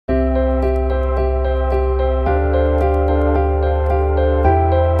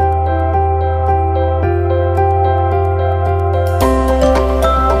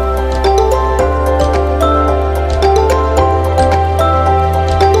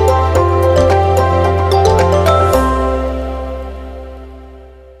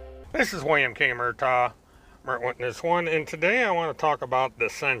William K. Murtaugh, Witness 1, and today I want to talk about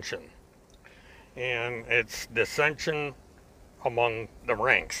dissension. And it's dissension among the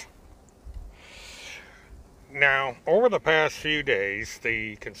ranks. Now, over the past few days,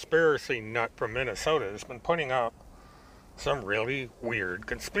 the conspiracy nut from Minnesota has been putting up some really weird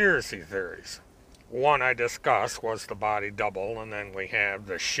conspiracy theories. One I discussed was the body double, and then we have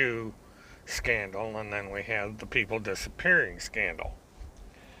the shoe scandal, and then we have the people disappearing scandal.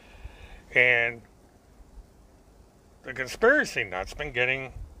 And the conspiracy nut's been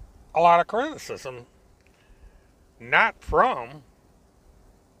getting a lot of criticism, not from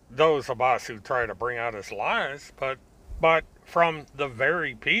those of us who try to bring out his lies, but from the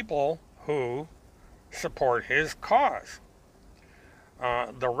very people who support his cause.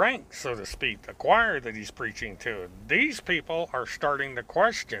 The rank, so to speak, the choir that he's preaching to. These people are starting to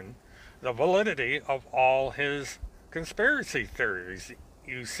question the validity of all his conspiracy theories.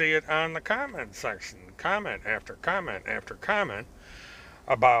 You see it on the comment section, comment after comment after comment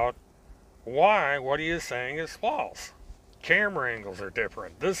about why what he is saying is false. Camera angles are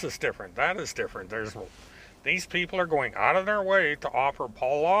different. This is different. That is different. These people are going out of their way to offer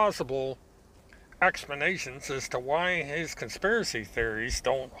plausible explanations as to why his conspiracy theories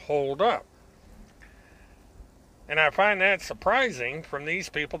don't hold up. And I find that surprising from these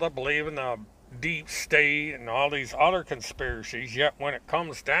people that believe in the deep state and all these other conspiracies, yet when it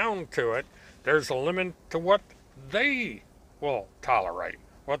comes down to it, there's a limit to what they will tolerate,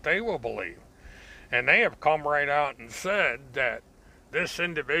 what they will believe. And they have come right out and said that this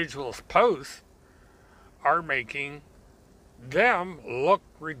individual's posts are making them look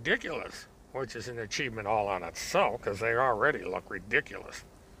ridiculous, which is an achievement all on itself because they already look ridiculous.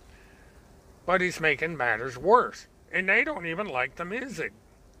 But he's making matters worse, and they don't even like the music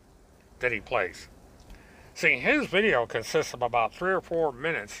that he plays. See, his video consists of about 3 or 4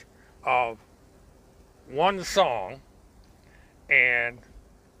 minutes of one song, and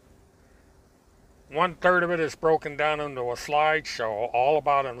 1/3 of it is broken down into a slideshow all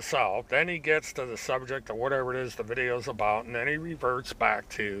about himself. Then he gets to the subject of whatever it is the video's about, and then he reverts back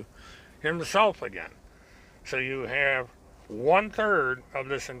to himself again. So you have 1/3 of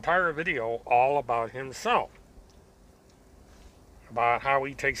this entire video all about himself, about how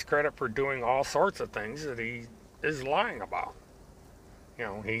he takes credit for doing all sorts of things that he is lying about. You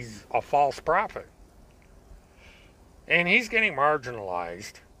know, he's a false prophet. And he's getting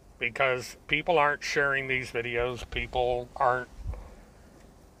marginalized because people aren't sharing these videos, people aren't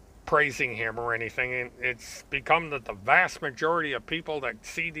praising him or anything, and it's become that the vast majority of people that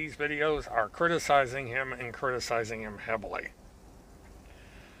see these videos are criticizing him and criticizing him heavily.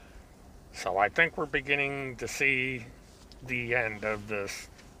 So I think we're beginning to see the end of this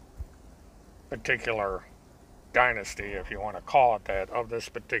particular dynasty, if you want to call it that, of this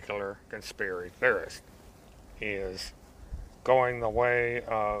particular conspiracy theorist. He is going the way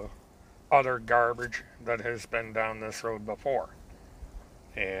of other garbage that has been down this road before.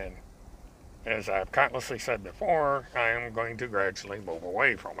 And as I've countlessly said before, I am going to gradually move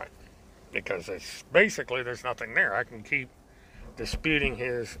away from it, because it's basically there's nothing there. I can keep disputing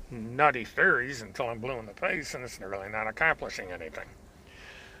his nutty theories until I'm blue in the face, and it's really not accomplishing anything.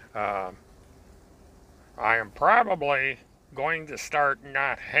 I am probably going to start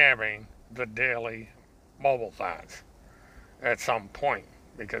not having the daily mobile thoughts at some point,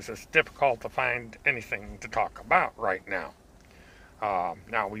 because it's difficult to find anything to talk about right now.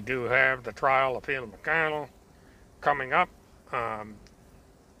 Now, we do have the trial of Felix McConnell coming up.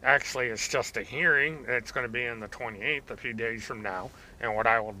 Actually, it's just a hearing. It's going to be on the 28th, a few days from now. And what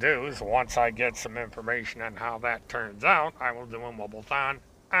I will do is, once I get some information on how that turns out, I will do a mobile-thon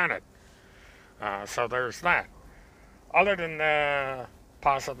on it. So there's that. Other than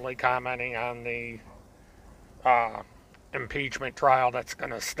possibly commenting on the impeachment trial that's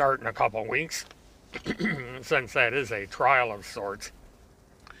going to start in a couple weeks, since that is a trial of sorts,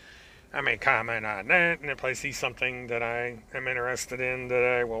 I may comment on that, and if I see something that I am interested in that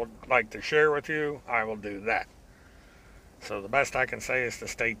I would like to share with you, I will do that. So the best I can say is to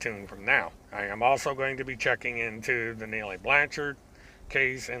stay tuned from now. I am also going to be checking into the Neely Blanchard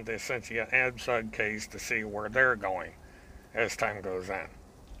case and the Cynthia Absud case to see where they're going as time goes on.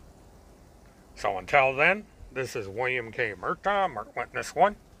 So until then, this is William K. Murtaugh, Witness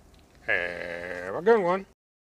 1. Have a good one.